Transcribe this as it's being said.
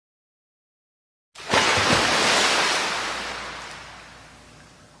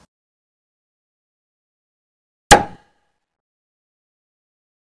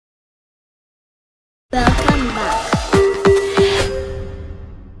Welcome back.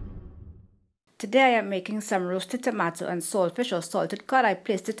 Today I am making some roasted tomato and saltfish or salted cod. I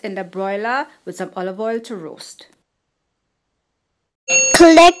placed it in the broiler with some olive oil to roast.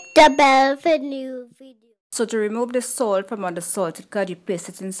 Click the bell for new videos. So to remove the salt from on the salted cod, you place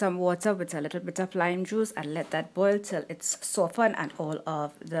it in some water with a little bit of lime juice and let that boil till it's softened and all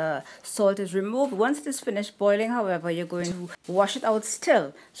of the salt is removed. Once it is finished boiling, however, you're going to wash it out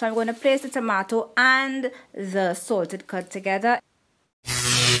still. So I'm going to place the tomato and the salted cod together.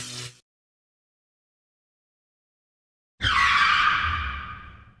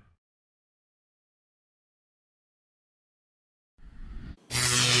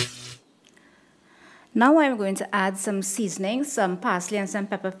 Now I'm going to add some seasoning, some parsley and some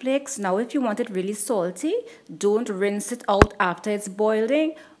pepper flakes. Now if you want it really salty, don't rinse it out after it's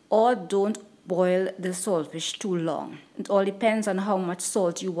boiling, or don't boil the saltfish too long. It all depends on how much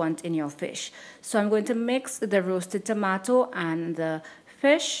salt you want in your fish. So I'm going to mix the roasted tomato and the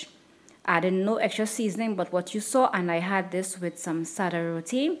fish, adding no extra seasoning but what you saw, and I had this with some sada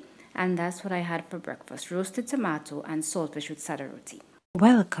roti, and that's what I had for breakfast: roasted tomato and saltfish with sada roti.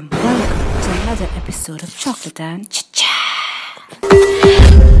 Welcome to another episode of Chocolate and